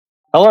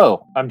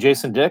Hello, I'm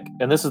Jason Dick,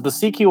 and this is the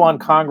CQ on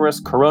Congress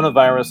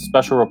Coronavirus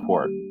Special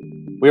Report.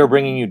 We are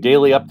bringing you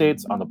daily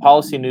updates on the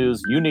policy news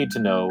you need to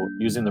know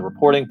using the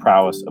reporting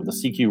prowess of the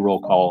CQ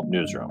Roll Call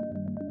newsroom.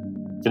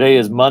 Today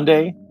is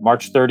Monday,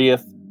 March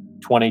 30th,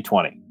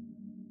 2020.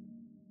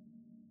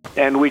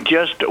 And we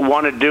just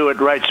want to do it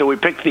right, so we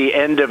picked the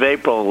end of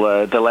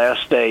April, the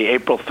last day,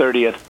 April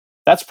 30th.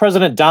 That's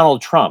President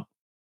Donald Trump,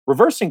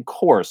 reversing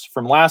course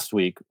from last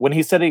week when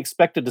he said he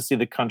expected to see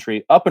the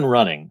country up and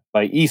running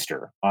by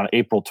Easter on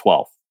April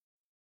 12th.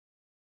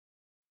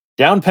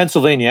 Down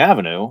Pennsylvania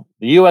Avenue,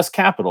 the U.S.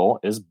 Capitol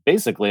is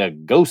basically a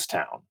ghost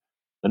town.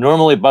 The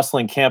normally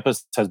bustling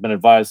campus has been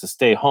advised to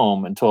stay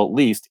home until at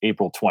least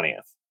April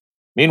 20th.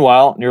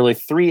 Meanwhile, nearly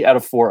 3 out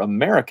of 4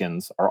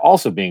 Americans are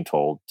also being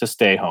told to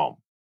stay home.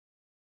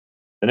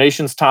 The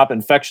nation's top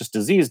infectious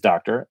disease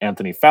doctor,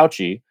 Anthony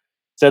Fauci,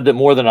 said that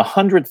more than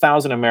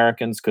 100,000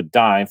 Americans could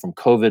die from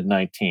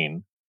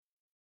COVID-19.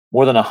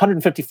 More than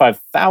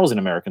 155,000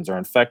 Americans are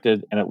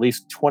infected, and at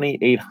least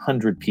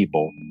 2,800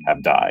 people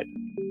have died.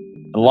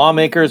 And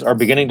lawmakers are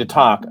beginning to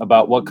talk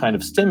about what kind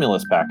of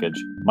stimulus package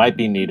might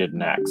be needed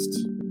next.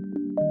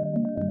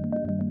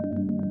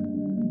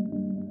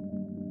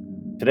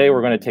 Today,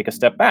 we're going to take a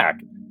step back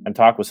and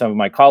talk with some of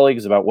my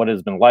colleagues about what it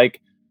has been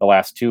like the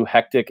last 2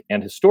 hectic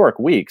and historic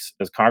weeks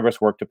as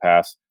Congress worked to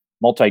pass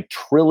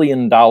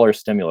multi-trillion-dollar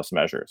stimulus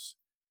measures.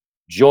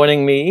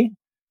 Joining me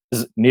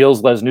is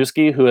Niels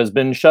Lesniewski, who has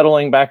been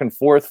shuttling back and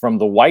forth from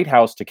the White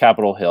House to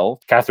Capitol Hill.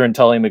 Catherine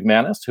Tully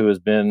McManus, who has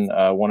been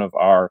one of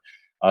our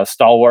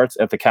stalwarts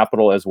at the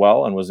Capitol as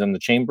well, and was in the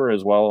chamber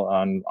as well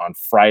on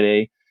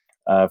Friday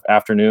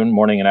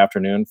morning and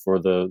afternoon for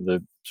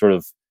the sort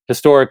of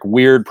historic,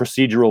 weird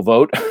procedural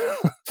vote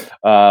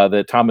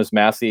that Thomas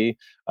Massie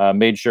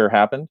made sure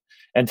happened.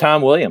 And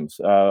Tom Williams,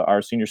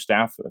 our senior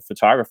staff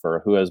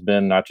photographer, who has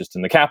been not just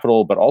in the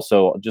Capitol, but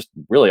also just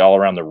really all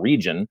around the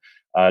region,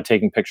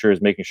 taking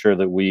pictures, making sure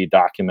that we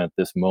document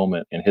this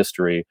moment in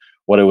history,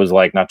 what it was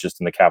like, not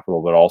just in the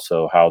Capitol, but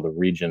also how the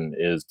region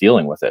is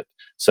dealing with it.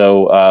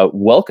 So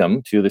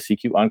welcome to the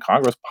CQ on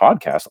Congress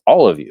podcast,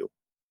 all of you.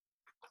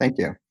 Thank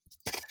you.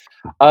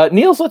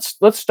 Niels,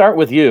 let's start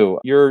with you.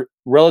 You're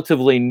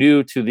relatively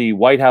new to the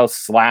White House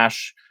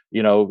slash,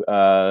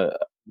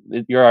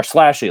 you're our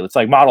slashy. It's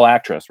like model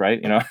actress, right?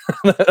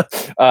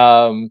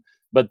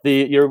 But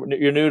you're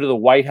new to the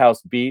White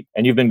House beat,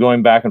 and you've been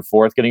going back and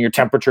forth, getting your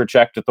temperature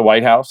checked at the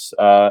White House,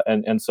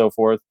 and so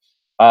forth.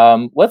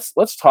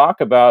 Let's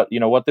talk about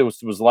what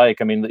this was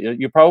like. I mean,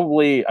 you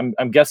probably,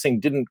 I'm guessing,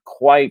 didn't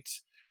quite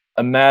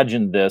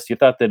imagine this. You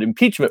thought that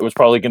impeachment was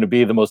probably going to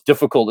be the most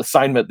difficult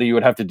assignment that you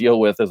would have to deal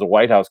with as a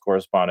White House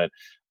correspondent.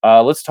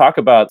 Let's talk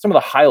about some of the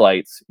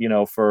highlights,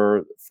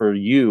 for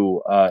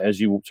you as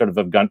you sort of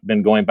have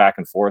been going back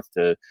and forth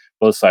to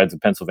both sides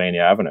of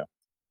Pennsylvania Avenue.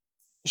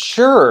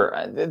 Sure.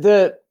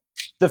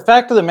 The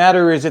fact of the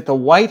matter is, at the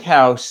White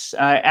House,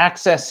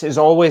 access is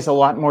always a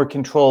lot more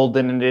controlled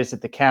than it is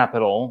at the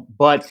Capitol.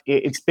 But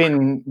it's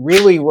been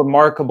really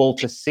remarkable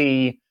to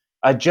see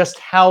just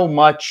how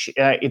much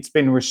it's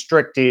been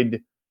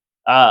restricted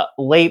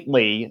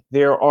lately.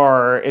 There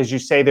are, as you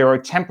say, there are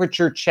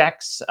temperature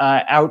checks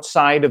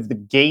outside of the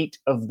gate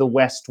of the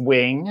West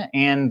Wing,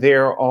 and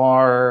there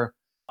are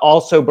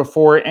also,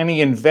 before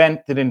any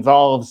event that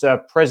involves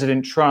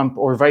President Trump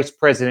or Vice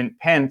President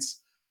Pence,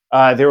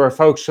 there are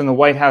folks from the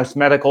White House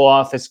medical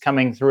office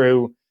coming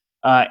through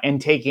and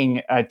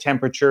taking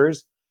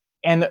temperatures.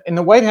 And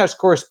the White House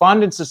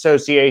Correspondents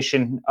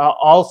Association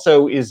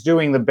also is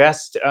doing the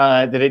best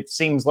that it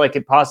seems like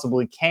it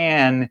possibly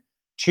can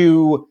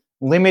to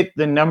limit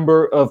the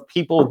number of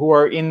people who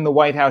are in the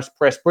White House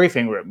press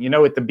briefing room.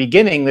 At the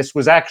beginning, this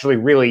was actually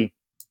really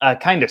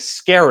kind of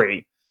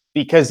scary,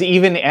 because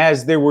even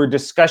as there were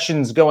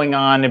discussions going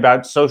on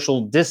about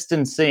social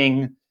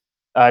distancing,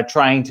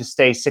 trying to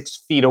stay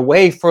 6 feet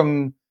away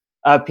from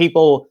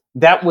people,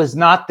 that was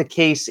not the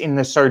case in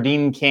the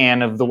sardine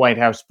can of the White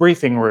House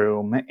briefing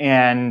room.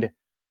 And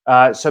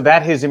so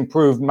that has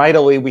improved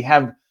mightily. We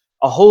have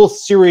a whole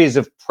series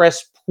of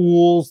press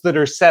pools that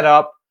are set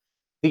up.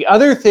 The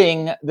other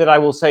thing that I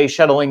will say,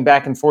 shuttling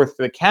back and forth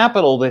to the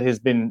Capitol, that has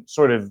been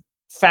sort of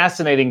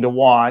fascinating to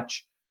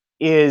watch,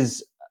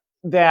 is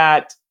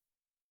that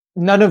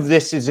none of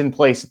this is in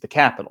place at the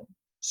Capitol.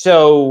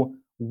 So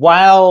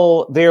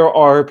while there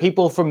are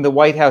people from the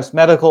White House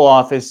medical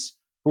office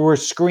who are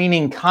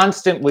screening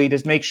constantly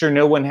to make sure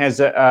no one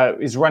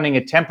is running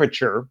a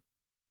temperature,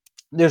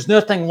 there's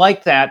nothing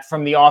like that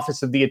from the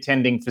Office of the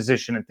Attending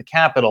Physician at the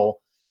Capitol.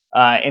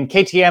 And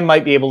KTM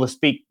might be able to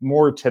speak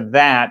more to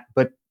that,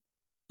 but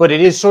it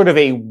is sort of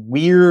a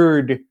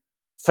weird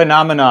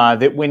phenomena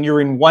that when you're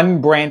in one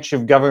branch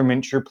of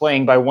government, you're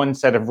playing by one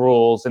set of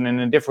rules, and in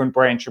a different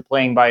branch, you're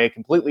playing by a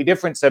completely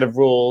different set of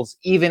rules,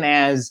 even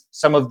as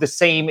some of the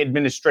same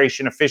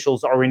administration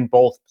officials are in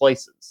both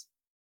places.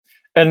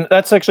 And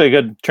that's actually a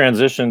good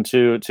transition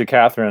to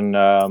Catherine.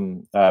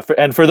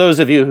 And for those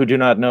of you who do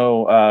not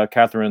know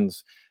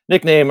Catherine's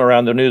nickname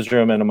around the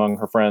newsroom and among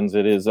her friends,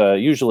 it is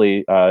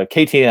usually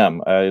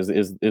KTM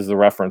is the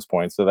reference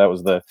point. So that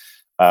was the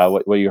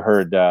what you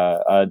heard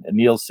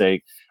Neil's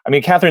say. I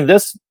mean, Catherine,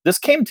 this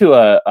came to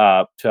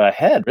a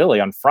head really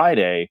on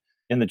Friday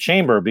in the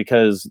chamber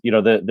because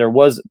there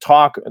was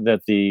talk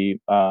that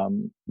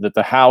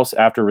the House,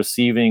 after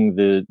receiving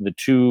the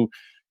 $2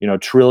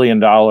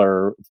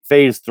 trillion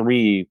phase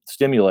 3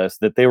 stimulus,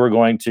 that they were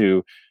going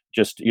to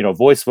just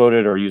voice vote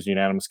it or use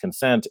unanimous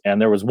consent. And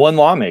there was one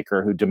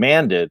lawmaker who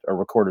demanded a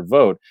recorded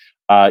vote,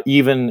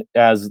 even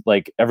as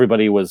like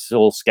everybody was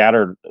still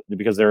scattered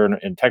because they're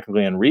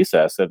technically in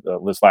recess at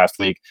this last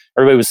week.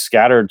 Everybody was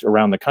scattered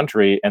around the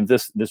country, and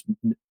this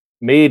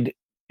made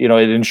it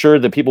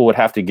ensured that people would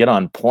have to get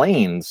on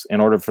planes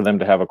in order for them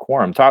to have a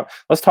quorum.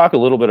 Let's talk a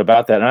little bit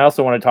about that. And I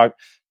also want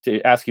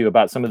to ask you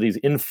about some of these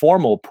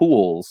informal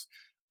pool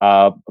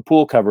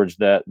coverage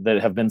that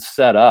have been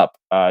set up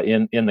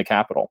in the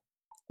Capitol.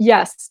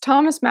 Yes,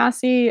 Thomas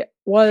Massie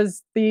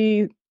was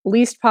the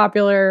least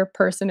popular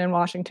person in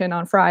Washington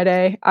on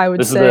Friday, I would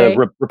This say. is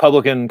the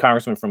Republican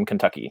congressman from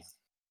Kentucky.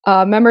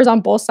 Members on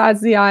both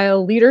sides of the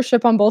aisle,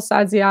 leadership on both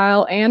sides of the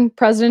aisle, and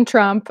President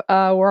Trump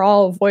were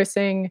all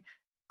voicing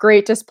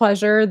great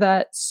displeasure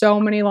that so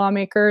many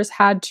lawmakers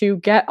had to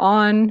get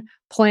on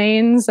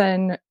planes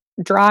and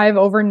drive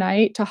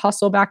overnight to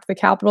hustle back to the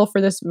Capitol for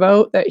this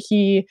vote that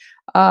he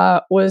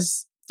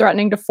was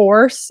threatening to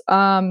force.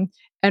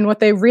 And what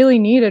they really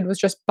needed was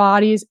just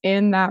bodies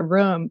in that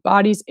room,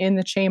 bodies in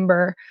the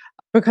chamber,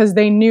 because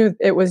they knew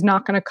it was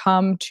not going to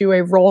come to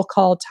a roll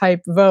call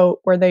type vote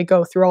where they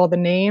go through all the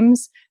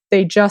names.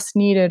 They just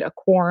needed a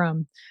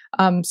quorum.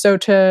 So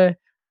to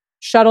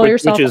shuttle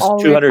yourself which is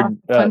all the way across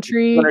the 200,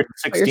 country,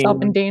 put yourself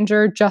in 216.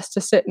 danger just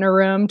to sit in a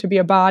room to be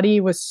a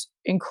body was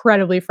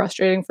incredibly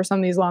frustrating for some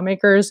of these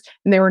lawmakers,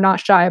 and they were not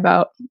shy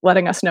about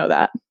letting us know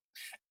that.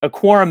 A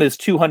quorum is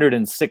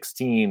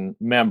 216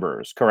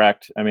 members,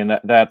 correct? I mean,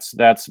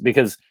 that's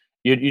because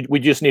we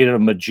just needed a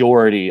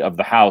majority of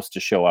the House to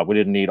show up. We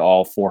didn't need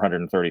all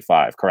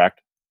 435,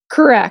 correct?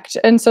 Correct.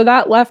 And so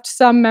that left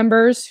some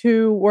members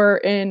who were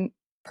in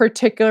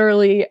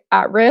particularly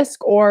at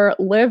risk or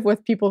live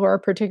with people who are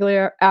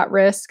particularly at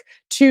risk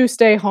to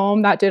stay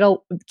home. That did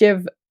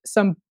give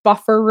some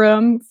buffer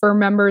room for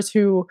members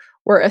who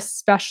were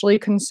especially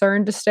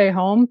concerned to stay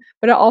home,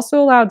 but it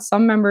also allowed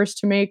some members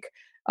to make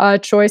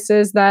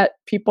choices that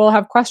people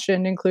have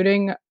questioned,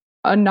 including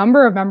a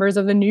number of members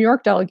of the New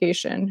York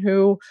delegation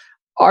who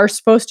are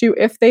supposed to,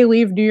 if they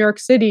leave New York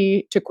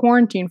City, to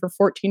quarantine for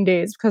 14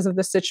 days because of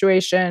the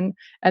situation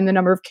and the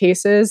number of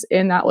cases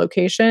in that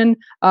location.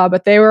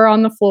 But they were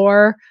on the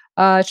floor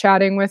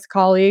chatting with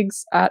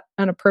colleagues at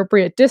an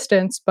appropriate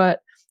distance. But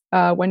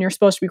when you're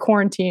supposed to be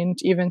quarantined,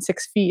 even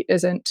 6 feet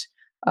isn't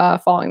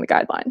following the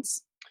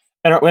guidelines.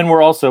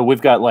 And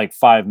we've got like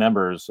 5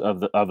 members of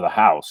the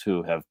House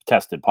who have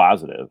tested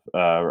positive,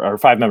 or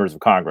 5 members of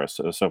Congress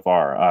so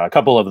far. A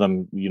couple of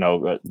them,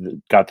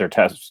 got their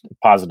test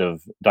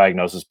positive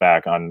diagnosis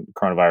back on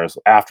coronavirus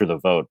after the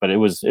vote, but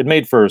it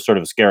made for sort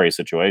of a scary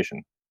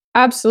situation.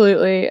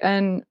 Absolutely,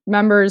 and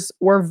members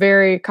were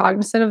very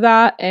cognizant of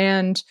that.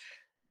 And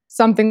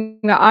something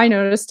that I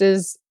noticed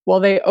is, well,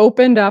 they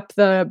opened up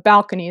the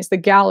balconies, the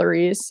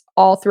galleries,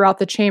 all throughout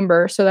the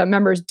chamber so that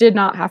members did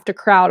not have to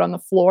crowd on the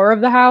floor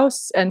of the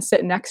House and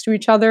sit next to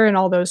each other in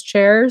all those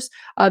chairs.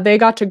 They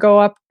got to go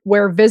up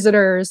where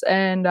visitors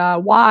and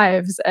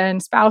wives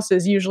and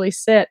spouses usually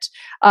sit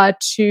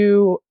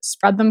to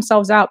spread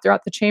themselves out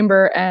throughout the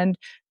chamber. And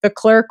the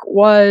clerk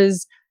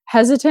was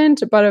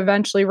hesitant, but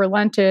eventually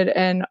relented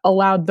and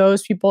allowed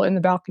those people in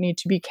the balcony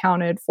to be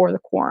counted for the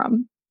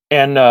quorum.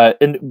 And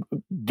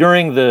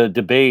during the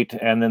debate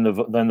and then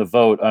the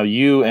vote,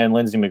 you and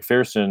Lindsay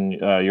McPherson,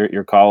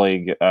 your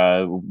colleague,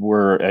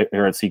 were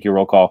here at CQ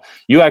Roll Call.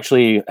 You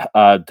actually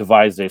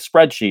devised a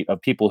spreadsheet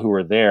of people who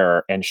were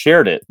there and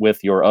shared it with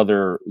the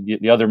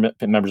other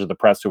members of the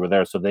press who were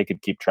there, so they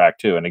could keep track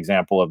too. An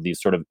example of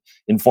these sort of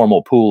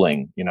informal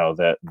pooling,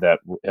 that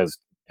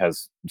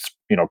has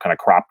kind of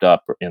cropped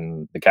up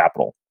in the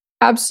Capitol.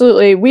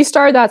 Absolutely, we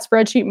started that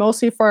spreadsheet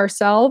mostly for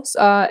ourselves,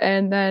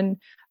 and then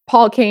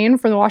Paul Kane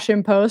from the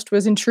Washington Post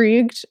was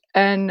intrigued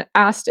and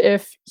asked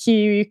if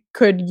he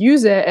could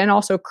use it and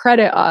also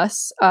credit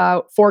us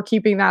for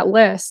keeping that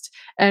list.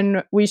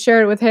 And we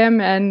shared it with him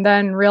and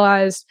then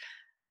realized,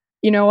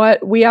 you know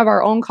what, we have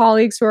our own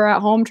colleagues who are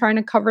at home trying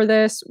to cover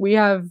this. We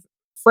have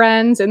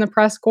friends in the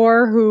press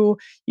corps who,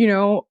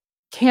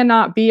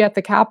 cannot be at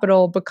the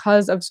Capitol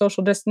because of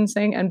social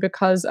distancing and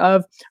because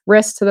of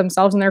risks to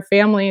themselves and their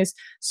families.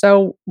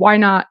 So why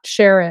not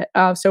share it?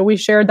 So we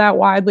shared that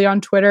widely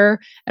on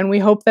Twitter, and we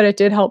hope that it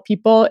did help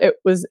people. It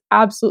was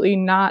absolutely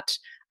not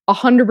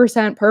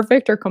 100%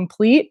 perfect or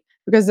complete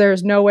because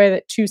there's no way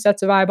that 2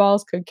 sets of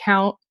eyeballs could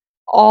count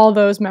all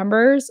those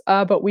members,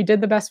 but we did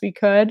the best we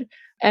could.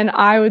 And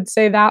I would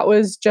say that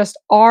was just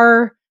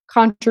our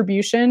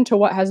contribution to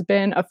what has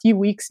been a few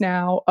weeks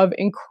now of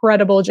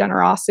incredible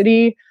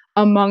generosity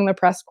among the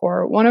press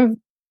corps. One of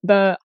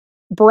the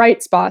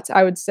bright spots,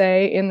 I would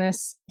say, in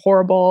this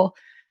horrible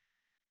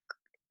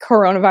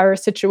coronavirus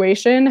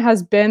situation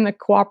has been the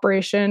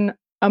cooperation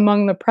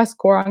among the press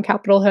corps on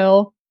Capitol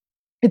Hill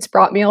It's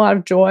brought me a lot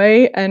of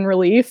joy and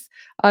relief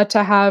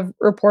to have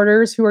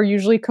reporters who are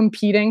usually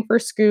competing for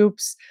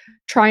scoops,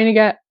 trying to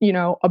get,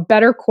 a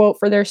better quote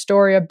for their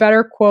story, a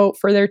better quote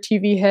for their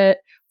TV hit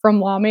from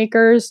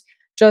lawmakers,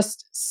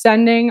 just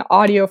sending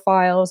audio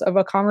files of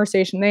a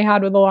conversation they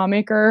had with a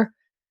lawmaker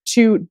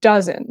to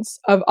dozens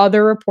of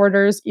other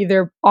reporters,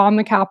 either on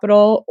the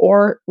Capitol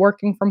or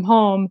working from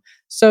home,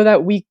 so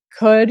that we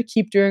could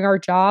keep doing our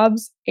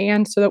jobs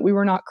and so that we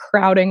were not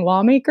crowding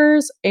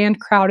lawmakers and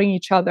crowding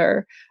each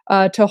other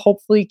to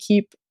hopefully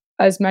keep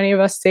as many of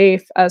us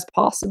safe as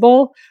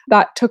possible.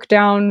 That took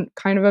down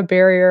kind of a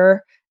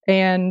barrier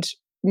and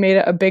made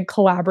it a big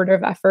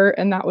collaborative effort.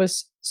 And that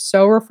was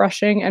so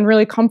refreshing and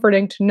really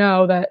comforting to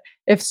know that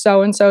if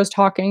so and so is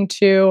talking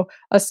to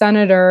a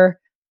senator,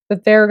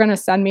 that they're going to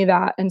send me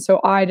that. And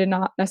so I did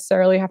not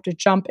necessarily have to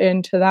jump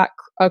into that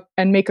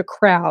and make a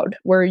crowd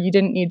where you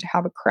didn't need to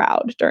have a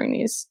crowd during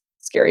these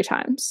scary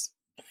times.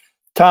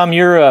 Tom,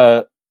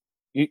 you're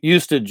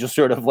used to just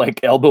sort of like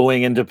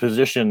elbowing into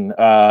position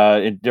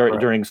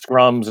during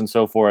scrums and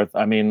so forth.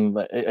 I mean,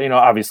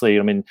 obviously,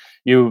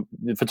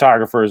 the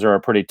photographers are a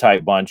pretty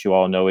tight bunch. You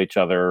all know each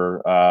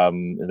other.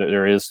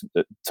 There is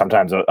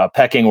sometimes a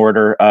pecking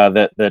order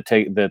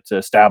that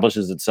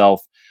establishes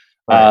itself.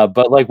 Right.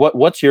 But like,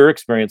 what's your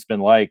experience been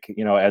like?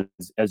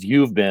 As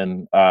you've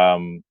been,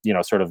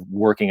 sort of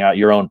working out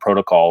your own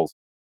protocols.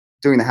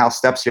 Doing the House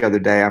steps the other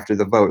day after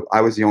the vote,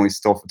 I was the only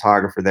still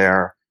photographer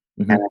there.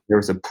 Mm-hmm. And there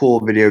was a pool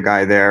video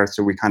guy there,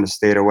 so we kind of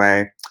stayed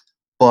away.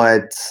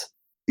 But,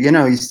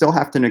 you still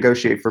have to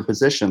negotiate for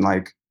position.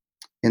 Like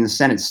in the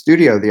Senate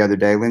studio the other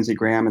day, Lindsey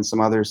Graham and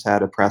some others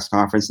had a press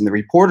conference, and the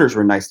reporters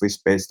were nicely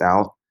spaced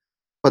out.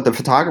 But the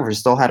photographers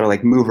still had to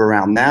like move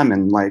around them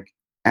and like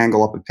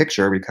angle up a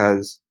picture,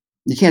 because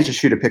you can't just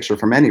shoot a picture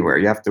from anywhere.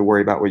 You have to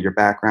worry about what your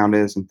background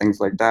is and things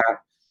like that.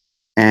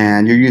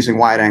 And you're using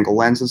wide angle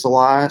lenses a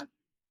lot,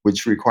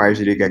 which requires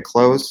you to get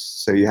close.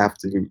 So you have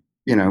to,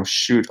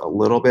 shoot a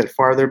little bit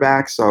farther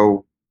back.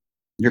 So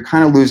you're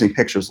kind of losing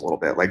pictures a little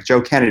bit. Like Joe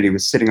Kennedy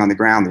was sitting on the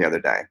ground the other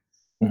day,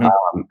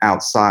 mm-hmm.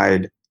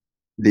 Outside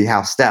the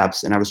House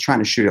steps, and I was trying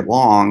to shoot it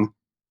long.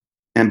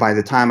 And by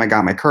the time I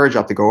got my courage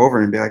up to go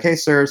over and be like, "Hey,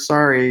 sir,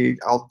 sorry,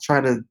 I'll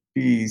try to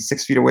be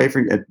 6 feet away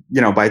from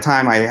you," by the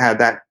time I had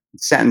that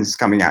sentence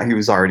coming out, he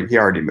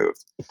already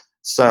moved.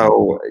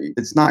 So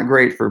it's not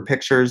great for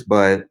pictures,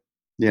 but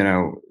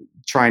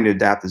trying to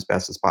adapt as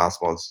best as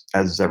possible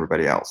as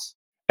everybody else.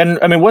 And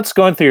I mean, what's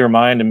going through your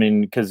mind? I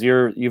mean, because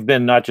you've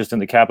been not just in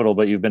the Capitol,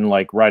 but you've been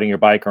like riding your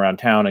bike around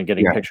town and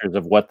getting pictures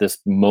of what this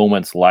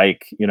moment's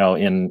like,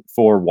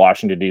 for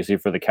Washington D.C.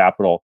 for the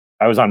Capitol.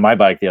 I was on my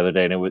bike the other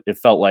day, and it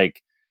felt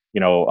like,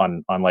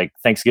 on like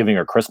Thanksgiving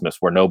or Christmas,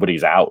 where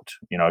nobody's out,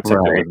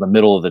 except it was the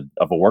middle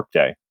of a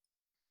workday.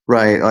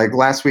 Right. Like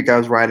last week I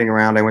was riding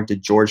around. I went to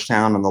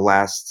Georgetown on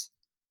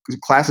because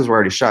classes were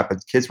already shut, but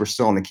the kids were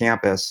still on the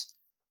campus,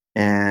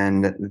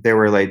 and they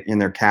were like in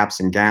their caps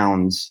and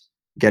gowns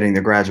getting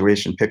their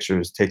graduation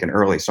pictures taken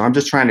early. So I'm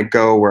just trying to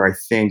go where I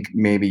think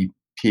maybe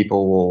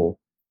people will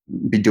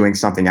be doing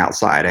something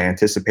outside. I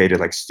anticipated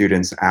like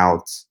students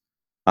out,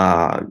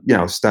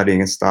 studying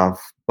and stuff,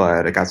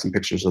 but I got some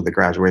pictures of the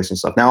graduation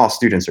stuff. Now all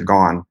students are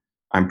gone,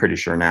 I'm pretty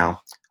sure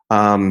now.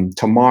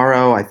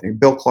 Tomorrow, I think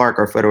Bill Clark,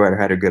 our photo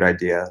editor, had a good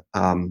idea.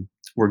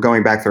 We're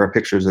going back through our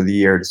pictures of the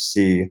year to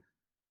see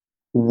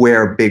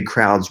where big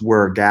crowds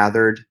were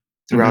gathered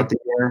throughout the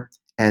year,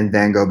 and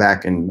then go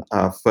back and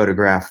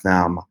photograph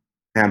them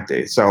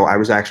empty. So I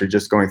was actually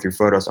just going through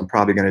photos. I'm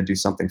probably going to do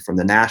something from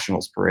the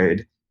Nationals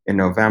parade in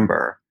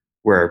November,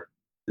 where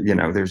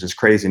there's this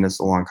craziness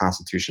along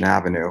Constitution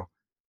Avenue.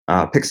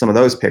 Pick some of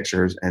those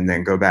pictures and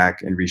then go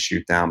back and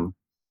reshoot them.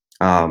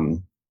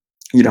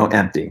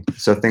 Empty.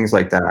 So things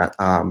like that.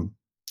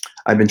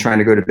 I've been trying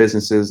to go to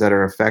businesses that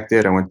are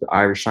affected. I went to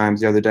Irish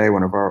Times the other day,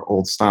 one of our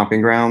old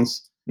stomping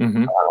grounds.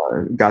 Mm-hmm.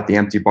 Got the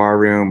empty bar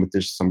room, but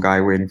there's some guy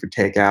waiting for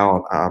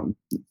takeout.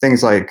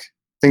 Things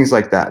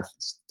like that.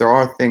 There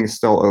are things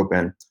still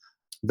open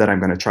that I'm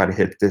going to try to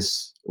hit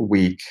this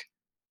week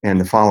and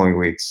the following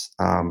weeks.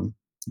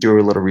 Do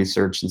a little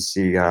research and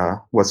see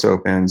what's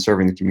open,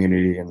 serving the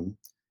community, and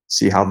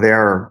see how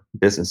their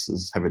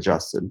businesses have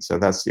adjusted. So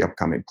that's the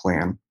upcoming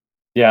plan.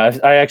 Yeah,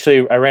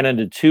 I ran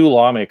into two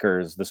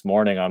lawmakers this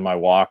morning on my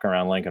walk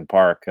around Lincoln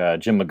Park.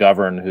 Jim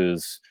McGovern,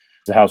 who's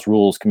the House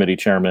Rules Committee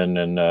chairman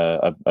and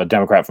a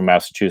Democrat from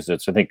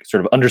Massachusetts, I think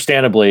sort of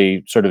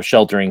understandably sort of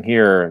sheltering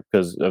here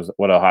because of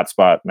what a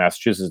hotspot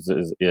Massachusetts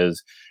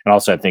is. And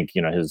also I think,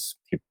 he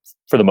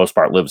for the most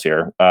part lives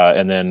here.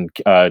 And then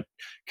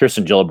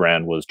Kirsten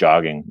Gillibrand was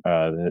jogging.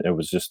 It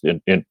was just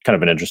kind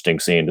of an interesting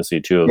scene to see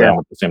two of them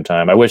at the same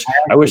time. I wish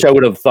I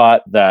would have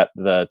thought that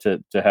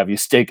to have you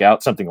stake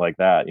out something like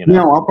that.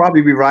 No, I'll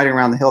probably be riding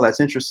around the hill. That's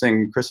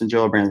interesting. Kirsten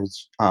Gillibrand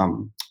was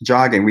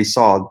jogging. We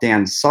saw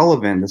Dan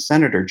Sullivan, the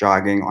senator,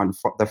 jogging on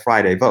the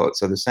Friday vote.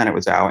 So the Senate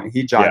was out, and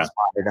he jogged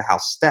by the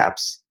House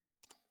steps,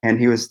 and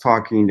he was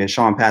talking to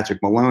Sean Patrick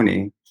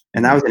Maloney,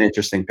 and that was an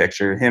interesting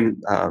picture.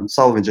 Him,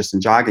 Sullivan, just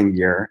in jogging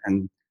gear,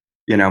 and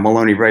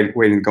Maloney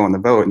waiting to go on the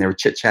vote, and they were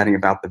chit-chatting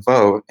about the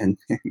vote, and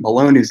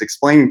Maloney's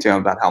explaining to him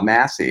about how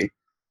Massey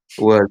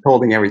was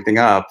holding everything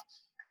up,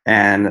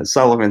 and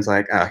Sullivan's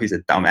like, "Oh, he's a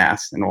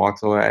dumbass," and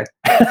walks away.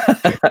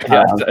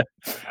 Yeah, Um,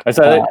 I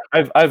said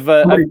uh, I've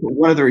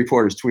one of the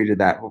reporters tweeted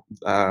that.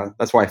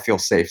 That's why I feel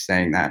safe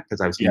saying that,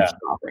 because I was yeah.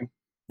 eavesdropping.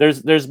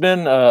 There's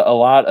been a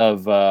lot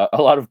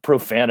of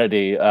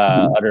profanity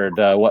uttered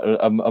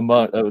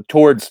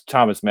towards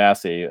Thomas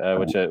Massey,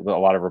 which a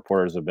lot of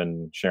reporters have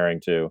been sharing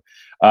too.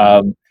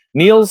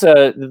 Niels,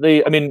 I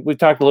mean, we've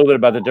talked a little bit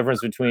about the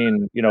difference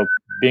between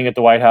being at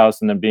the White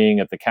House and then being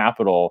at the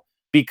Capitol,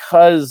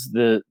 because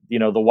the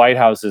White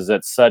House is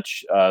at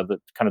such the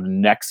kind of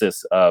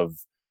nexus of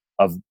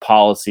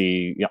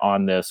policy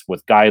on this,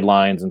 with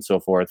guidelines and so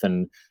forth,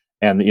 and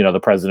the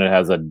president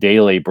has a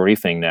daily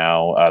briefing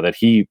now that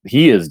he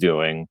is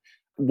doing.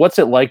 What's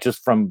it like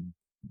just from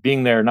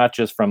being there, not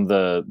just from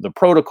the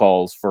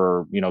protocols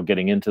for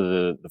getting into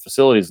the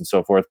facilities and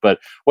so forth, but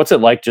what's it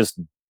like just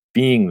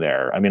being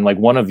there? I mean, like,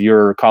 one of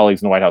your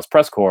colleagues in the White House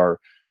press corps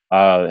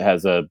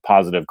has a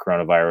positive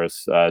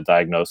coronavirus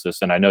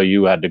diagnosis, and I know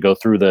you had to go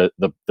through the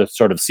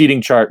sort of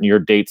seating chart and your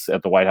dates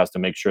at the White House to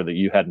make sure that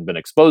you hadn't been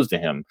exposed to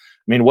him.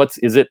 I mean,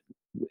 is it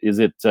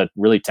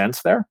really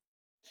tense there?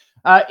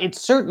 It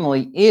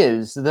certainly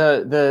is.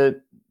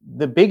 The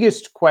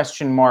biggest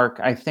question mark,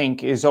 I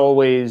think, is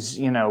always,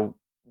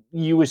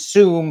 you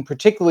assume,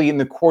 particularly in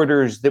the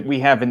quarters that we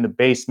have in the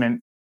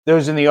basement,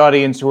 those in the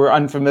audience who are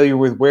unfamiliar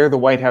with where the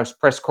White House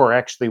press corps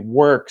actually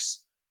works,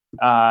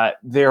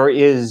 there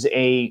is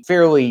a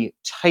fairly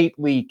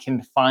tightly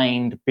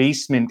confined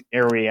basement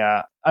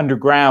area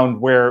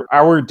underground where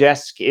our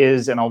desk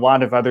is, and a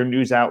lot of other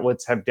news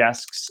outlets have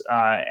desks,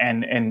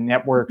 and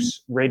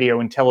networks, radio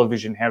and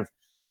television have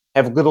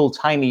little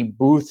tiny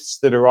booths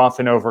that are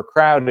often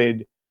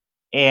overcrowded.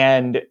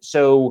 And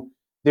so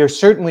there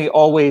certainly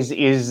always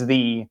is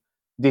the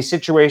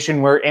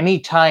situation where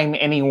anytime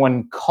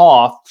anyone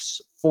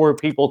coughs, four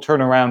people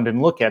turn around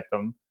and look at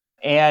them.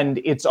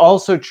 And it's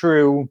also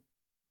true,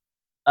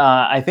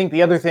 I think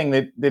the other thing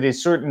that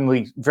is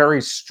certainly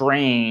very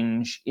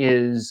strange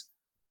is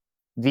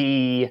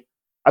the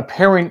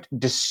apparent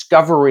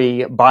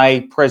discovery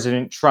by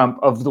President Trump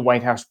of the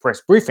White House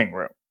press briefing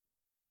room.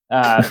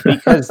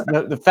 Because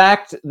the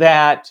fact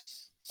that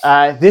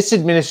this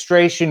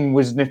administration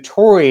was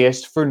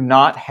notorious for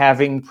not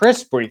having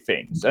press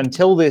briefings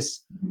until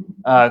this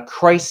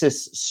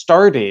crisis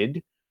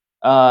started.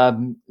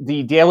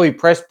 The daily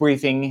press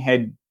briefing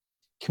had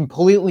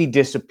completely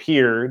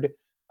disappeared.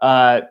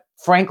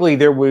 Frankly,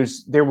 there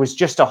was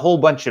just a whole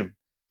bunch of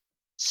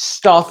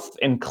stuff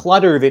and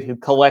clutter that had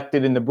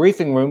collected in the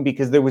briefing room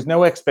because there was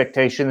no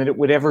expectation that it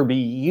would ever be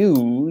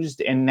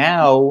used. And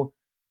now,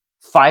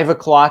 5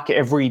 o'clock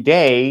every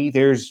day,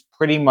 there's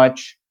pretty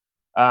much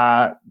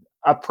a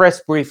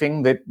press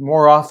briefing that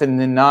more often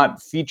than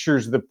not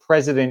features the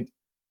president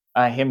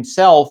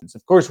himself.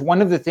 Of course,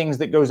 one of the things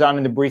that goes on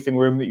in the briefing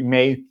room that you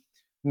may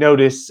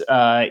notice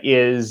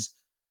is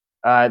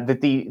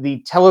that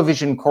the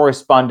television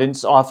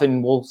correspondents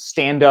often will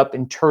stand up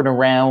and turn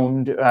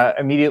around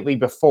immediately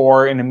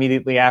before and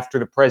immediately after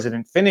the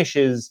president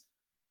finishes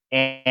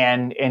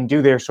and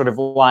do their sort of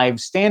live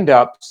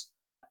stand-ups.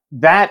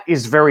 That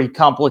is very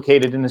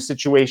complicated in a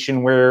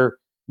situation where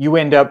you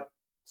end up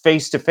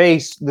face to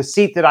face. The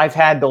seat that I've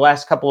had the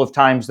last couple of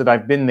times that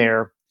I've been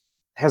there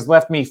has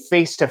left me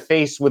face to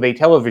face with a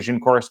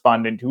television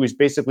correspondent who is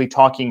basically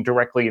talking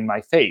directly in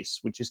my face,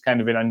 which is kind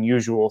of an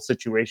unusual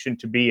situation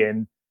to be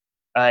in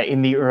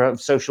the era of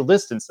social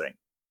distancing.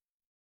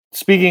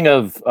 Speaking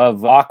of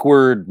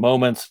awkward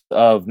moments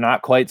of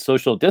not quite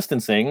social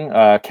distancing,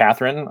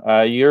 Catherine,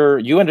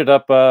 you ended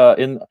up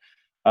in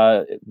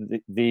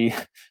the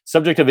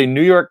subject of a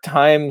New York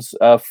Times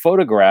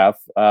photograph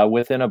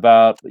within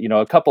about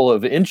a couple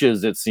of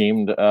inches, it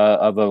seemed,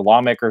 of a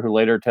lawmaker who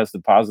later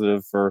tested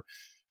positive for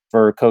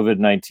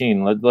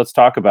COVID-19. Let's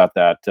talk about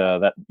that.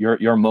 That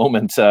your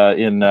moment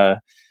in the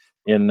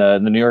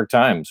New York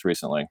Times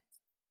recently.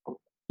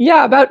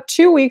 Yeah, about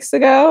 2 weeks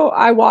ago,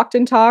 I walked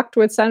and talked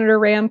with Senator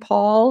Rand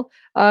Paul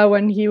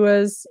when he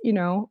was,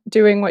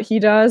 doing what he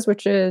does,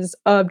 which is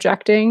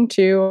objecting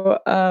to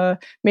a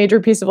major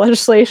piece of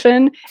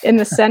legislation in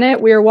the Senate.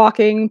 We were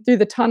walking through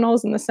the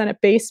tunnels in the Senate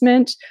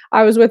basement.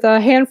 I was with a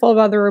handful of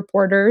other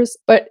reporters,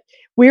 but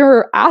we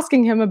were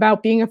asking him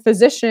about being a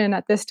physician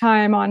at this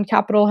time on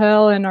Capitol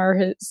Hill, and are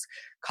his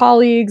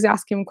colleagues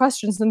asking him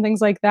questions and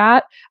things like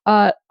that.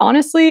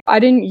 Honestly, I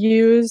didn't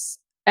use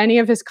any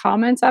of his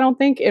comments, I don't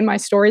think, in my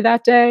story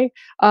that day.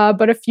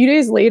 But a few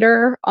days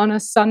later, on a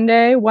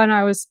Sunday, when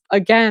I was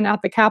again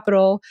at the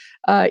Capitol,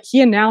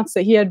 he announced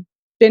that he had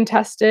been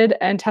tested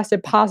and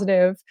tested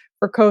positive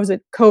for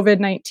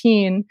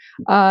COVID-19.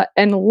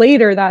 And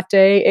later that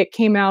day, it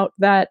came out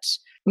that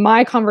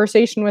my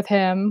conversation with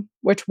him,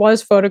 which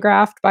was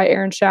photographed by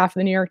Aaron Schaff of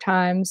the New York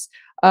Times,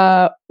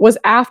 was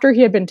after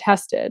he had been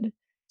tested.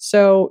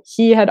 So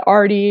he had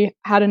already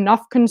had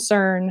enough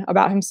concern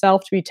about himself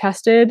to be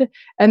tested,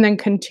 and then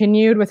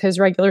continued with his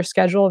regular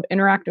schedule of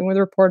interacting with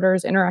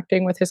reporters,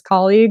 interacting with his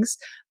colleagues.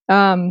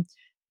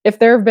 if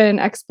there have been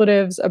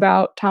expletives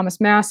about Thomas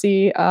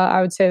Massie,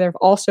 I would say there have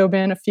also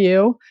been a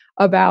few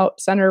about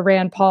Senator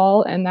Rand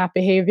Paul and that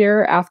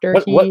behavior after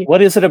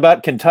What is it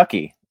about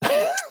Kentucky?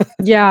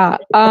 Yeah,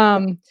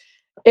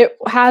 it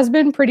has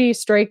been pretty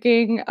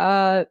striking.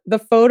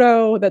 The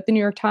photo that the New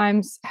York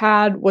Times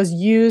had was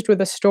used with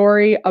a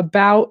story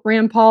about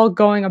Rand Paul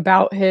going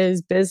about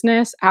his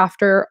business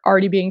after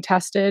already being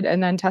tested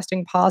and then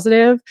testing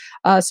positive.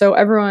 So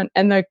everyone,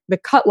 and the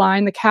cut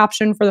line, the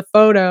caption for the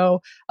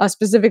photo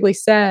specifically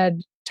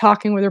said,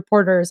 talking with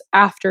reporters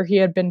after he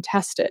had been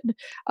tested,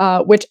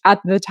 which at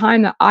the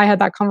time that I had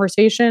that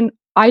conversation,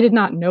 I did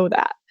not know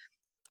that.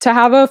 To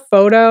have a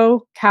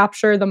photo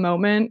capture the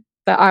moment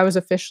that I was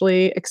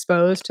officially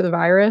exposed to the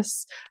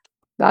virus,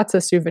 that's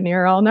a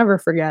souvenir I'll never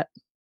forget.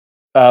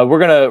 We're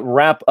gonna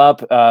wrap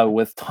up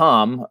with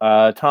Tom.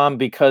 Tom,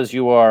 because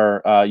you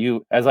are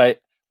as I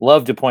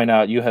love to point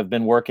out, you have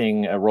been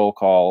working a roll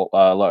call,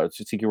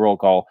 CQ roll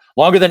call,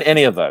 longer than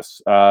any of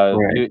us.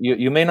 Right.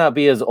 You may not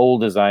be as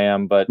old as I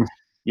am, but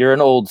you're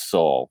an old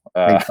soul.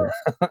 Thank you.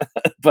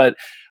 But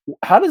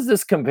how does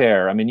this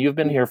compare? I mean, you've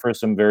been here for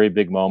some very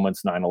big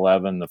moments: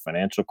 9/11, the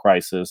financial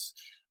crisis,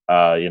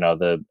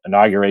 the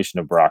inauguration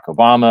of Barack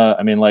Obama.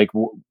 I mean, like,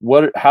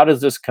 what? How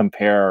does this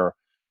compare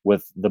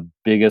with the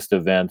biggest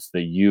events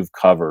that you've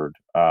covered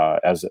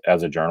as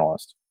a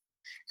journalist?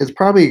 It's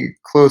probably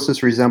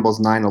closest resembles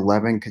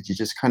 9/11 because you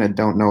just kind of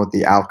don't know what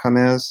the outcome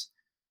is.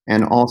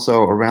 And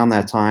also around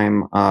that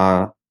time,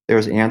 there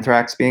was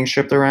anthrax being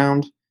shipped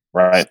around.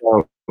 Right.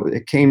 So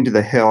it came to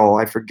the Hill.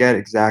 I forget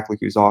exactly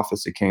whose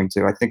office it came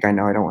to. I think I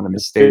know. I don't want to It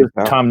mistake was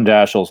that. Tom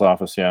Daschle's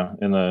office, yeah,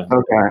 in the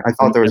Okay, I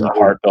thought there was in the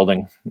another. Hart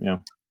building. Yeah.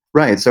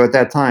 Right. So at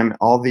that time,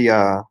 all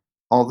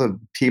the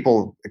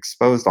people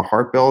exposed to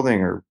Hart building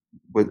or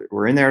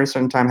were in there at a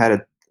certain time had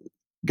to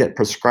get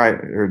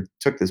prescribed or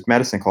took this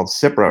medicine called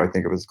Cipro, I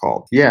think it was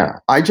called. Yeah.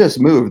 I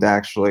just moved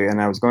actually,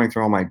 and I was going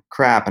through all my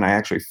crap, and I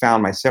actually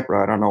found my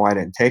Cipro. I don't know why I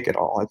didn't take it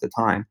all at the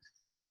time,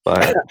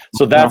 but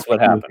So that's what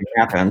happened.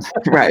 happened.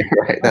 Right.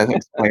 Right. That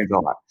explains a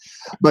lot.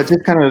 But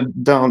just kind of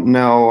don't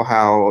know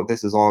how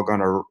this is all going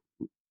to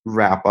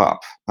wrap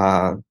up.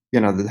 The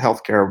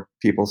healthcare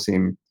people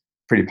seem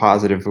pretty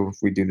positive. If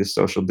we do this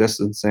social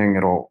distancing,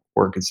 it'll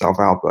work itself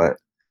out. But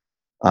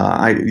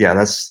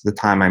that's the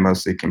time I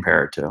mostly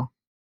compare it to.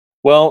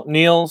 Well,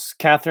 Niels,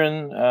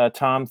 Catherine,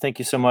 Tom, thank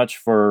you so much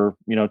for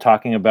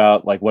talking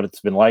about like what it's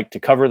been like to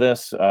cover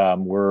this.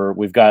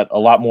 We've got a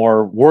lot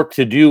more work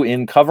to do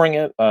in covering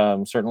it,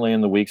 certainly in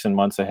the weeks and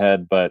months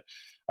ahead. But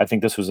I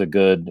think this was a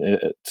good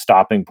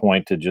stopping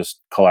point to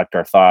just collect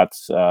our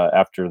thoughts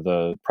after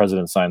the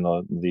president signed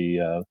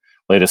the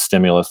latest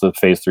stimulus, the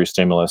phase 3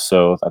 stimulus.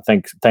 So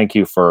thank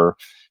you for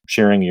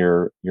sharing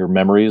your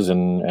memories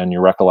and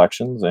your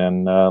recollections.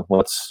 And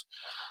let's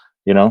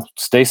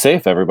stay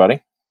safe,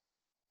 everybody.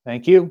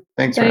 Thank you.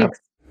 Thanks for having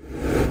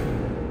Thanks.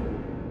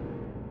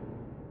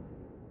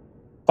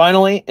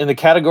 Finally, in the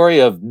category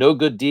of no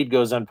good deed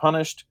goes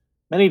unpunished,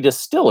 many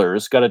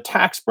distillers got a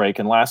tax break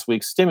in last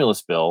week's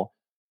stimulus bill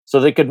so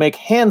they could make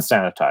hand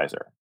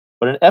sanitizer,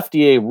 but an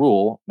FDA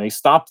rule may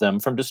stop them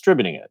from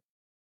distributing it.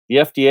 The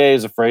FDA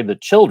is afraid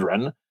that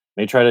children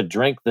may try to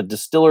drink the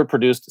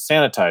distiller-produced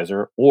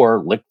sanitizer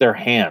or lick their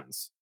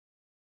hands.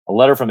 A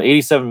letter from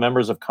 87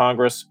 members of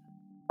Congress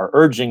are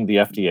urging the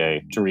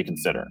FDA to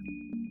reconsider.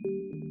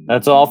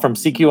 That's all from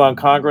CQ on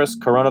Congress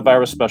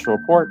Coronavirus Special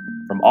Report.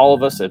 From all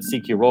of us at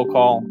CQ Roll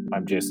Call,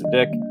 I'm Jason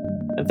Dick,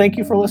 and thank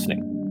you for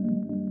listening.